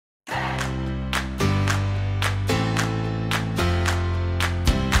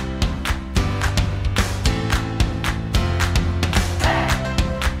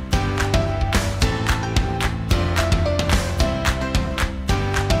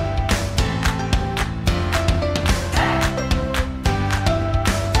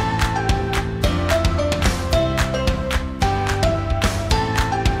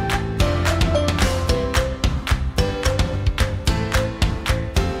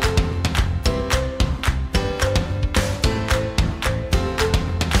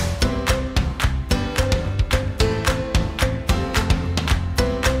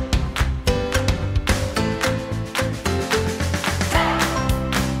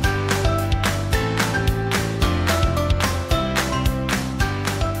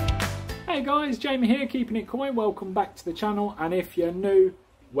Jamie here, keeping it coy. Welcome back to the channel, and if you're new,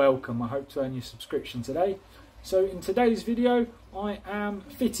 welcome. I hope to earn your subscription today. So in today's video I am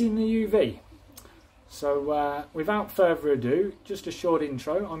fitting the UV. So without further ado, just a short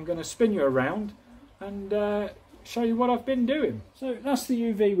intro. I'm going to spin you around and show you what I've been doing. So that's the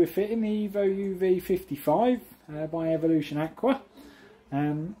UV we're fitting, the Evo UV 55 by Evolution Aqua.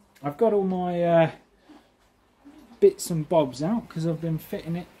 I've got all my bits and bobs out because I've been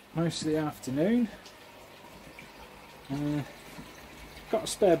fitting it most of the afternoon. Got a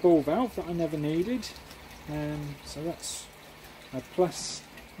spare ball valve that I never needed, so that's a plus.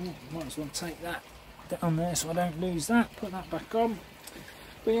 Might as well take that down there so I don't lose that, put that back on.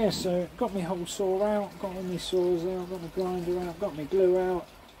 But yeah, so got my hole saw out, got all my saws out, got my grinder out, got my glue out,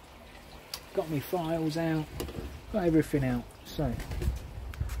 got my files out, got everything out. So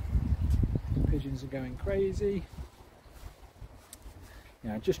the pigeons are going crazy.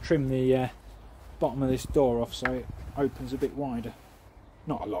 Yeah, just trim the bottom of this door off so it opens a bit wider.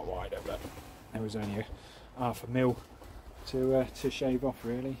 Not a lot wider, but there was only half a mil to shave off,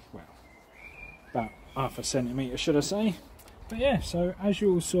 really. Well, about half a centimetre, should I say. But yeah, so as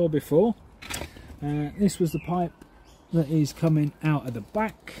you all saw before, this was the pipe that is coming out of the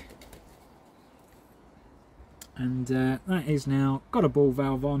back. And that is now got a ball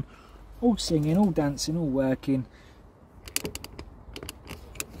valve on, all singing, all dancing, all working.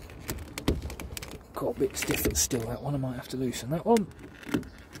 Got a bit stiff and still, that one. I might have to loosen that one,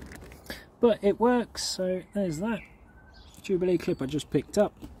 but it works. So there's that Jubilee clip I just picked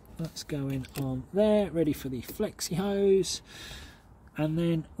up. That's going on there, ready for the flexi hose. And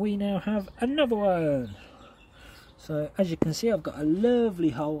then we now have another one. So as you can see, I've got a lovely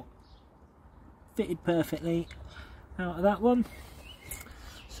hole fitted perfectly out of that one.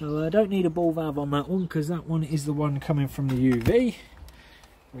 So I don't need a ball valve on that one because that one is the one coming from the UV,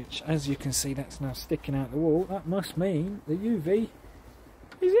 which, as you can see, that's now sticking out the wall. That must mean the UV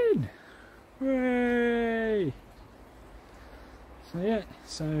is in. Hooray! So yeah,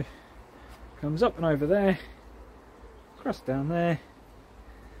 so comes up and over there, across down there,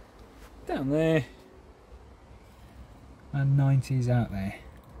 and 90s out there.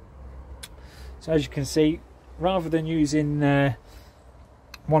 So as you can see, rather than using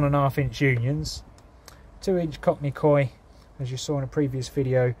 1.5 inch unions, 2-inch Cockney coy, as you saw in a previous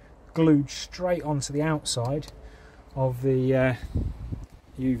video, glued straight onto the outside of the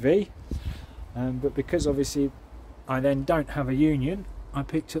UV. But because obviously I then don't have a union, I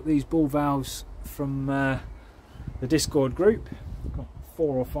picked up these ball valves from the Discord group. Got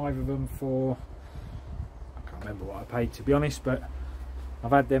 4 or 5 of them for, I can't remember what I paid, to be honest, but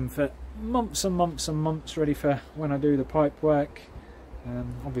I've had them for months and months and months, ready for when I do the pipe work.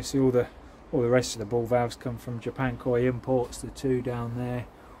 Obviously all the rest of the ball valves come from Japan Koi imports, the 2 down there,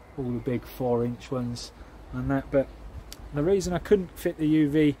 all the big 4-inch ones and that. But the reason I couldn't fit the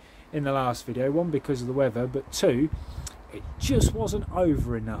UV in the last video, 1, because of the weather, but 2, it just wasn't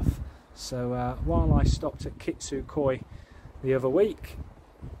over enough. So while I stopped at Kitsu Koi the other week,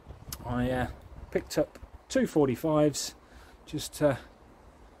 I picked up 2 45s just to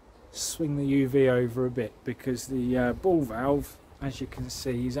swing the UV over a bit, because the ball valve, as you can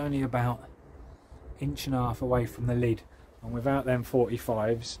see, is only about 1.5 inches away from the lid, and without them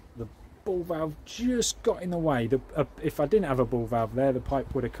 45s the ball valve just got in the way. If I didn't have a ball valve there, the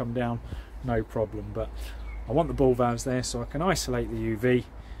pipe would have come down no problem, but I want the ball valves there so I can isolate the UV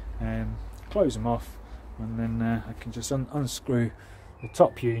and close them off, and then I can just unscrew the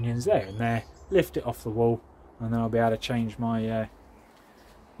top unions there and there, lift it off the wall, and then I'll be able to change my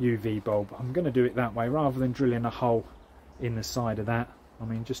UV bulb. I'm going to do it that way rather than drilling a hole in the side of that. I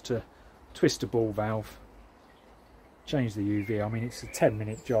mean, just to twist a ball valve, change the UV. I mean, it's a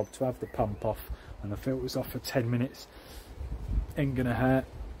 10-minute job to have the pump off and the filters off for 10 minutes. Ain't gonna hurt.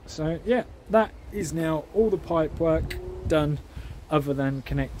 So yeah, that is now all the pipe work done, other than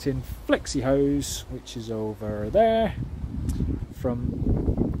connecting flexi hose, which is over there,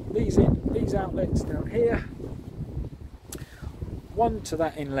 from these outlets down here, one to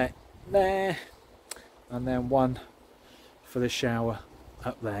that inlet there, and then one for the shower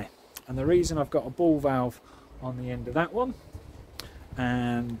up there. And the reason I've got a ball valve on the end of that one,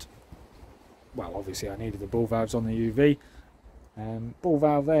 and well, obviously I needed the ball valves on the UV, ball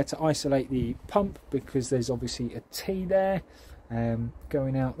valve there to isolate the pump, because there's obviously a T there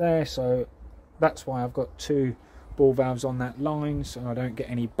going out there, so that's why I've got 2 ball valves on that line, so I don't get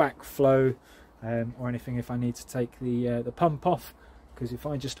any backflow or anything if I need to take the pump off, because if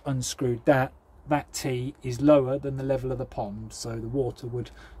I just unscrewed that T is lower than the level of the pond, so the water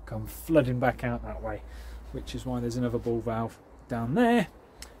would come flooding back out that way, which is why there's another ball valve down there.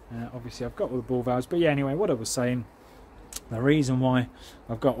 Obviously I've got all the ball valves, but yeah, anyway, what I was saying, the reason why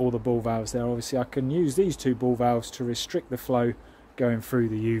I've got all the ball valves there, obviously I can use these two ball valves to restrict the flow going through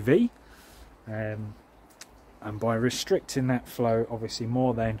the UV, and by restricting that flow, obviously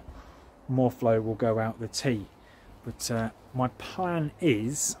more flow will go out the T. But my plan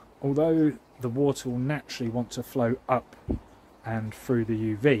is, although the water will naturally want to flow up and through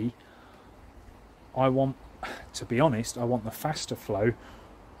the UV, I want, to be honest, I want the faster flow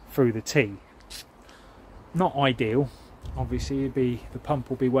through the T. Not ideal, obviously the pump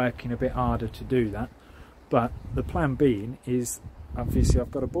will be working a bit harder to do that, but the plan being is, obviously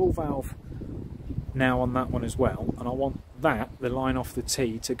I've got a ball valve now on that one as well, and I want the line off the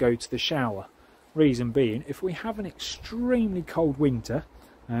T to go to the shower. Reason being, if we have an extremely cold winter,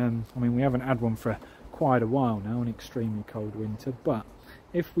 I mean we haven't had one for quite a while now, an extremely cold winter, but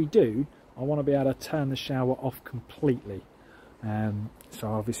if we do, I want to be able to turn the shower off completely. So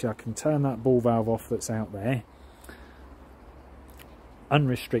obviously I can turn that ball valve off that's out there,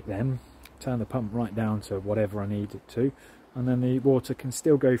 unrestrict them, turn the pump right down to whatever I need it to, and then the water can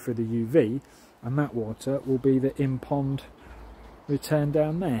still go through the UV, and that water will be the in-pond return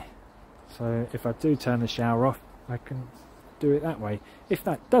down there. So if I do turn the shower off, I can do it that way. If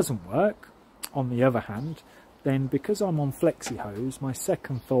that doesn't work, on the other hand, then because I'm on flexi hose, my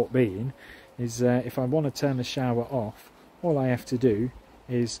second thought being is if I want to turn the shower off, all I have to do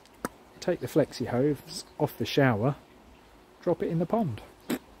is take the flexi hose off the shower, drop it in the pond.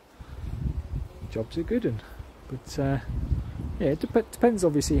 Job's a good one. But yeah, it depends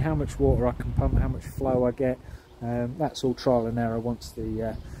obviously how much water I can pump, how much flow I get. That's all trial and error once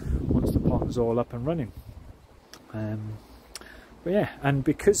the pond's all up and running. But yeah, and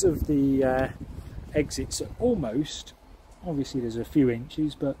because of the exits are almost, obviously there's a few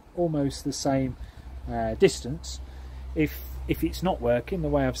inches, but almost the same distance. If it's not working the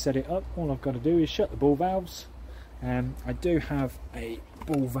way I've set it up, all I've got to do is shut the ball valves. I do have a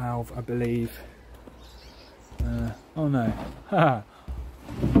ball valve, I believe. Oh no,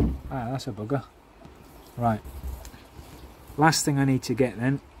 that's a bugger. Right, last thing I need to get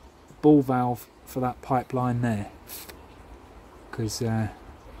then, ball valve for that pipeline there, because yeah,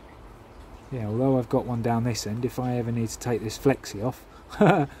 although I've got one down this end, if I ever need to take this flexi off,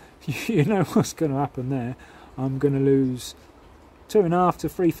 you know what's going to happen there. I'm going to lose 2.5 to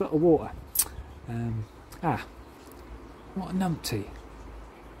 3 foot of water. What a numpty.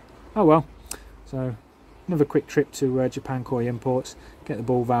 Oh well. So another quick trip to Japan Koi Imports, get the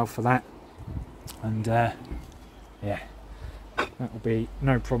ball valve for that, and yeah, that will be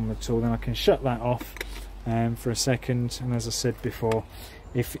no problem at all. Then I can shut that off for a second, and as I said before,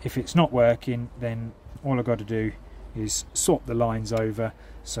 if it's not working, then all I've got to do is swap the lines over,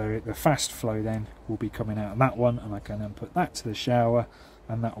 so the fast flow then will be coming out of that one, and I can then put that to the shower,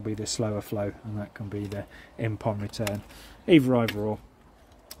 and that will be the slower flow, and that can be the in-pond return, either or.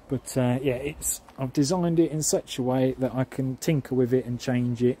 But yeah, I've designed it in such a way that I can tinker with it and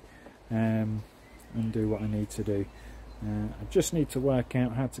change it and do what I need to do. I just need to work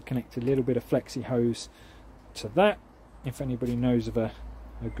out how to connect a little bit of flexi hose to that. If anybody knows of a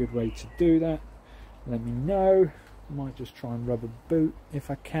good way to do that, let me know. I might just try and rubber boot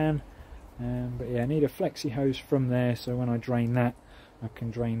if I can. But yeah, I need a flexi hose from there, so when I drain that, I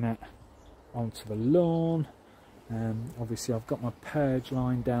can drain that onto the lawn. Obviously I've got my purge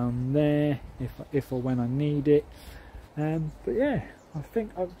line down there if or when I need it. But yeah, I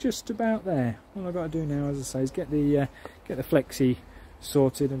think I'm just about there. All I've got to do now, as I say, is get the flexi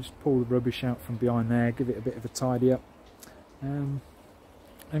sorted and just pull the rubbish out from behind there, give it a bit of a tidy up, and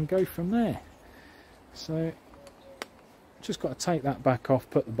go from there. So just got to take that back off,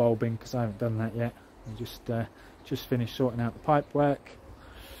 put the bulb in, because I haven't done that yet, and just finished sorting out the pipe work.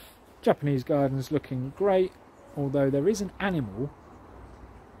 Japanese garden's looking great, although there is an animal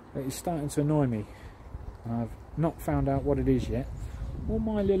that is starting to annoy me. I've not found out what it is yet. All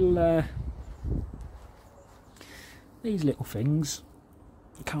my little these little things,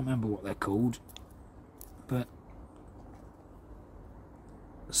 I can't remember what they're called, but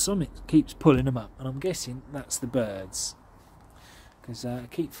Summit keeps pulling them up, and I'm guessing that's the birds, because I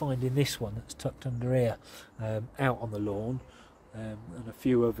keep finding this one that's tucked under here out on the lawn, and a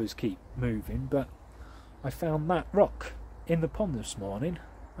few others keep moving. But I found that rock in the pond this morning,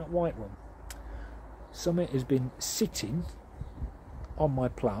 that white one. Summit has been sitting on my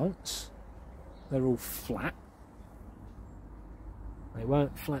plants. They're all flat. They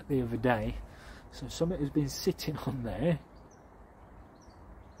weren't flat the other day, so Summit has been sitting on there.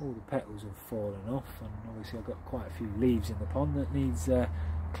 All the petals have fallen off, and obviously I've got quite a few leaves in the pond that needs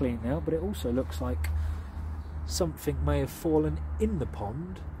cleaning out, but it also looks like something may have fallen in the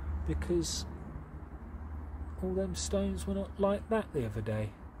pond because all them stones were not like that the other day.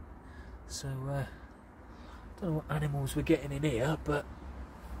 So I don't know what animals we're getting in here, but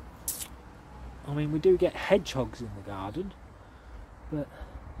I mean, we do get hedgehogs in the garden, but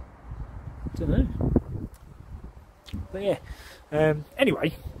I don't know. But yeah,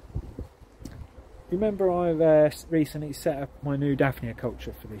 anyway, remember I've recently set up my new Daphnia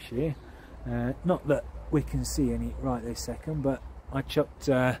culture for this year. Not that we can see any right this second, but I chucked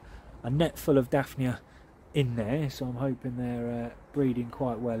a net full of Daphnia in there, so I'm hoping they're breeding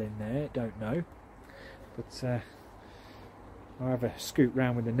quite well in there. Don't know, but I'll have a scoot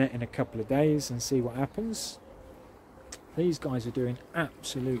round with the net in a couple of days and see what happens. These guys are doing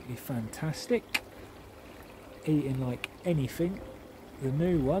absolutely fantastic, eating like anything. The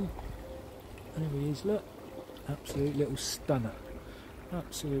new one, there he is, look, absolute little stunner,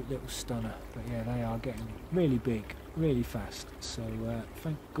 absolute little stunner. But yeah, they are getting really big, really fast. So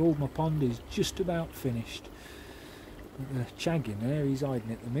thank God my pond is just about finished. But the chag in there, he's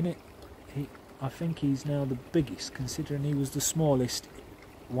hiding at the minute. I think he's now the biggest, considering he was the smallest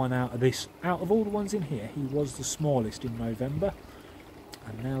one out of all the ones in here. He was the smallest in November,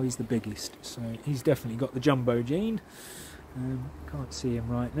 and now he's the biggest. So he's definitely got the jumbo gene. Can't see him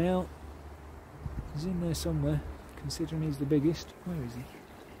right now. He's in there somewhere, considering he's the biggest. Where is he?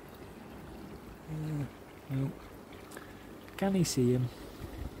 No. Can he see him?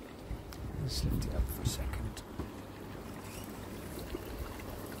 Let's lift it up for a second.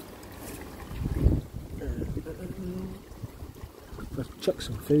 If I chuck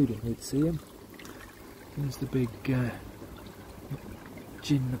some food in, we'd see him. Here's the big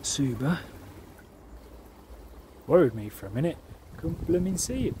Jin Tsuba. Worried me for a minute. Couldn't blooming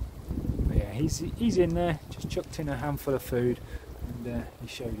see him. But yeah, he's in there. Just chucked in a handful of food, and he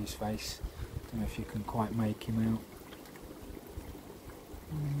showed his face. Don't know if you can quite make him out.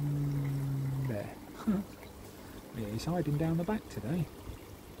 There. Yeah, he's hiding down the back today.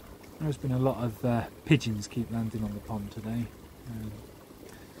 There's been a lot of pigeons keep landing on the pond today.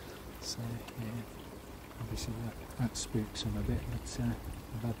 So yeah, obviously that spooks him a bit. But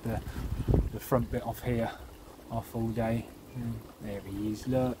I've had the front bit off here off all day. There he is,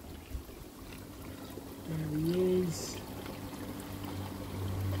 look. There he is.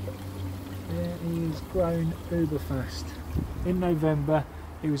 There he is, grown uber fast. In November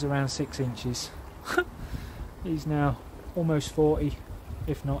he was around 6 inches. He's now almost 40,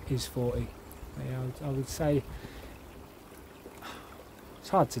 if not is 40. Yeah, I would say it's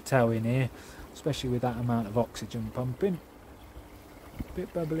hard to tell in here, especially with that amount of oxygen pumping. A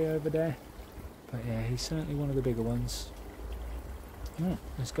bit bubbly over there, but yeah, he's certainly one of the bigger ones. Yeah,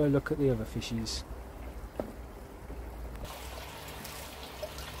 let's go look at the other fishies.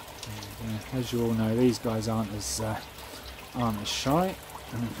 As you all know, these guys aren't as shy,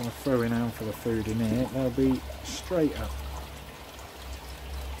 and if I throw in a handful of food in here, they'll be straight up.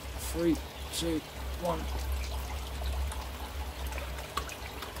 3, 2, 1.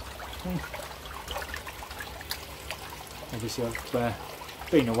 Obviously I've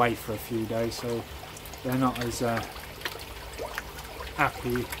been away for a few days, so they're not as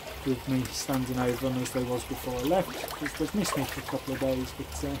happy with me standing over them as they was before I left, because they've missed me for a couple of days. But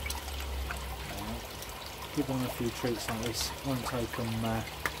give them a few treats like this. Won't take them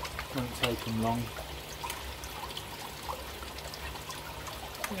long.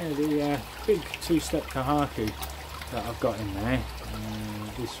 Yeah, the big 2-step kahaku that I've got in there,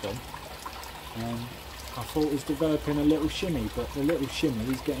 this one, I thought was developing a little shimmy, but the little shimmy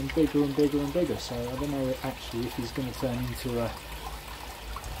is getting bigger and bigger and bigger, so I don't know actually if he's going to turn into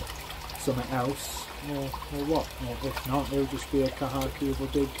something else or what, or if not he'll just be a kahaku with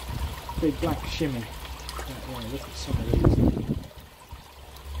a big black shimmy. Yeah, look at some of these.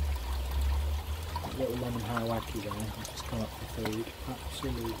 Little lemon harawaki there, just come up for food.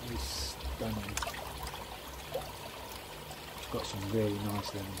 Absolutely stunning. Got some really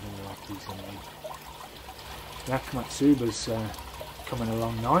nice lemon harawakis in there. The Akamatsuba's coming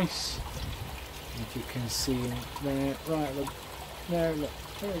along nice. If you can see him there, right there, look,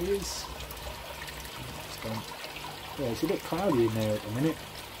 there he is. Yeah, it's a bit cloudy in there at the minute.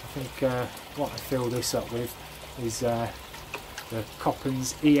 I think what I fill this up with is the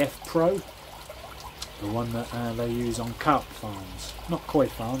Coppens EF Pro, the one that they use on carp farms, not koi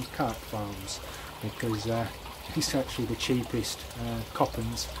farms, carp farms, because it's actually the cheapest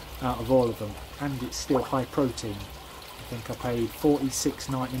Coppens out of all of them, and it's still high protein. I think I paid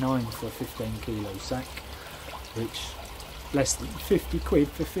 $46.99 for a 15 kilo sack, which less than 50 quid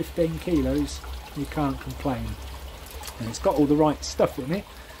for 15 kilos, you can't complain. And it's got all the right stuff in it.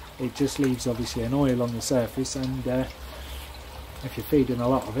 It just leaves obviously an oil on the surface, and if you're feeding a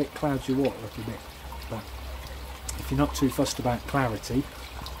lot of it, clouds your water up a bit. But if you're not too fussed about clarity,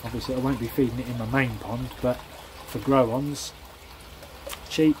 obviously I won't be feeding it in my main pond, but for grow-ons,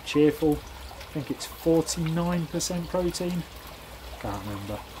 cheap, cheerful. I think it's 49% protein, can't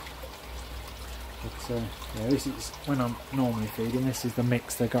remember. But yeah, this is when I'm normally feeding. This is the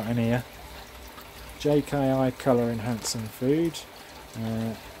mix they got in here. JKI colour enhancing food.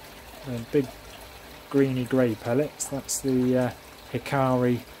 The big greeny grey pellets. That's the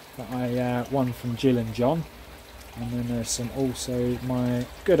Hikari that I won from Jill and John. And then there's some also my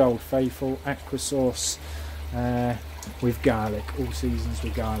good old faithful aqua sauce with garlic, all seasons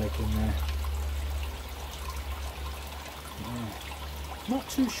with garlic in there. Not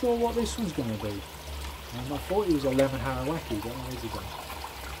too sure what this one's going to be. I thought he was a lemon harawaki, but where's he gone?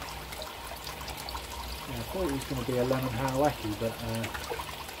 Yeah, I thought he was going to be a lemon harawaki, but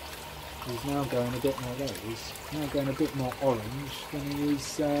he's now going a bit more. There he is. Now going a bit more orange than he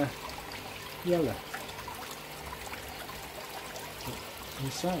is yellow. But he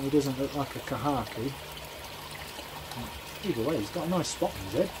certainly doesn't look like a kahaki. Either way, he's got a nice spot on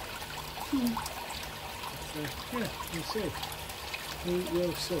his head. So, yeah, we'll see. We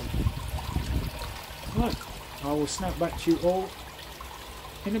will see. Right, I will snap back to you all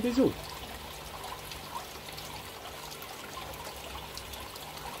in a bizzle.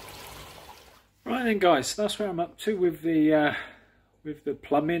 Right then, guys, that's where I'm up to with the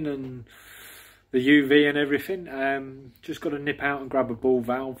plumbing and the UV and everything. Just got to nip out and grab a ball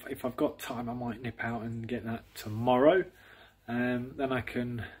valve. If I've got time, I might nip out and get that tomorrow. Then I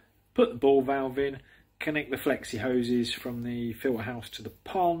can put the ball valve in, connect the flexi hoses from the filter house to the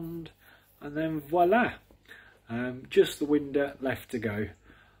pond, and then voila, just the window left to go.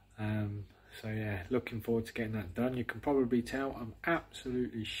 So yeah, looking forward to getting that done. You can probably tell I'm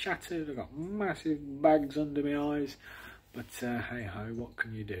absolutely shattered. I've got massive bags under my eyes, but hey ho, what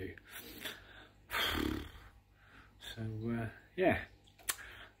can you do? So yeah,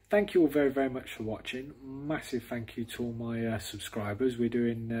 thank you all very, very much for watching. Massive thank you to all my subscribers. We're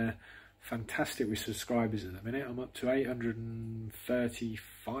doing fantastic with subscribers at the minute. I'm up to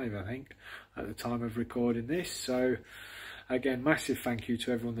 835, I think, at the time of recording this. So again, massive thank you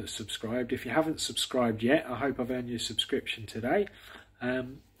to everyone that's subscribed. If you haven't subscribed yet, I hope I've earned your subscription today.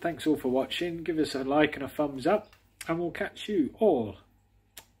 Thanks all for watching. Give us a like and a thumbs up, and we'll catch you all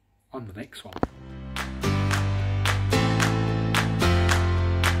on the next one.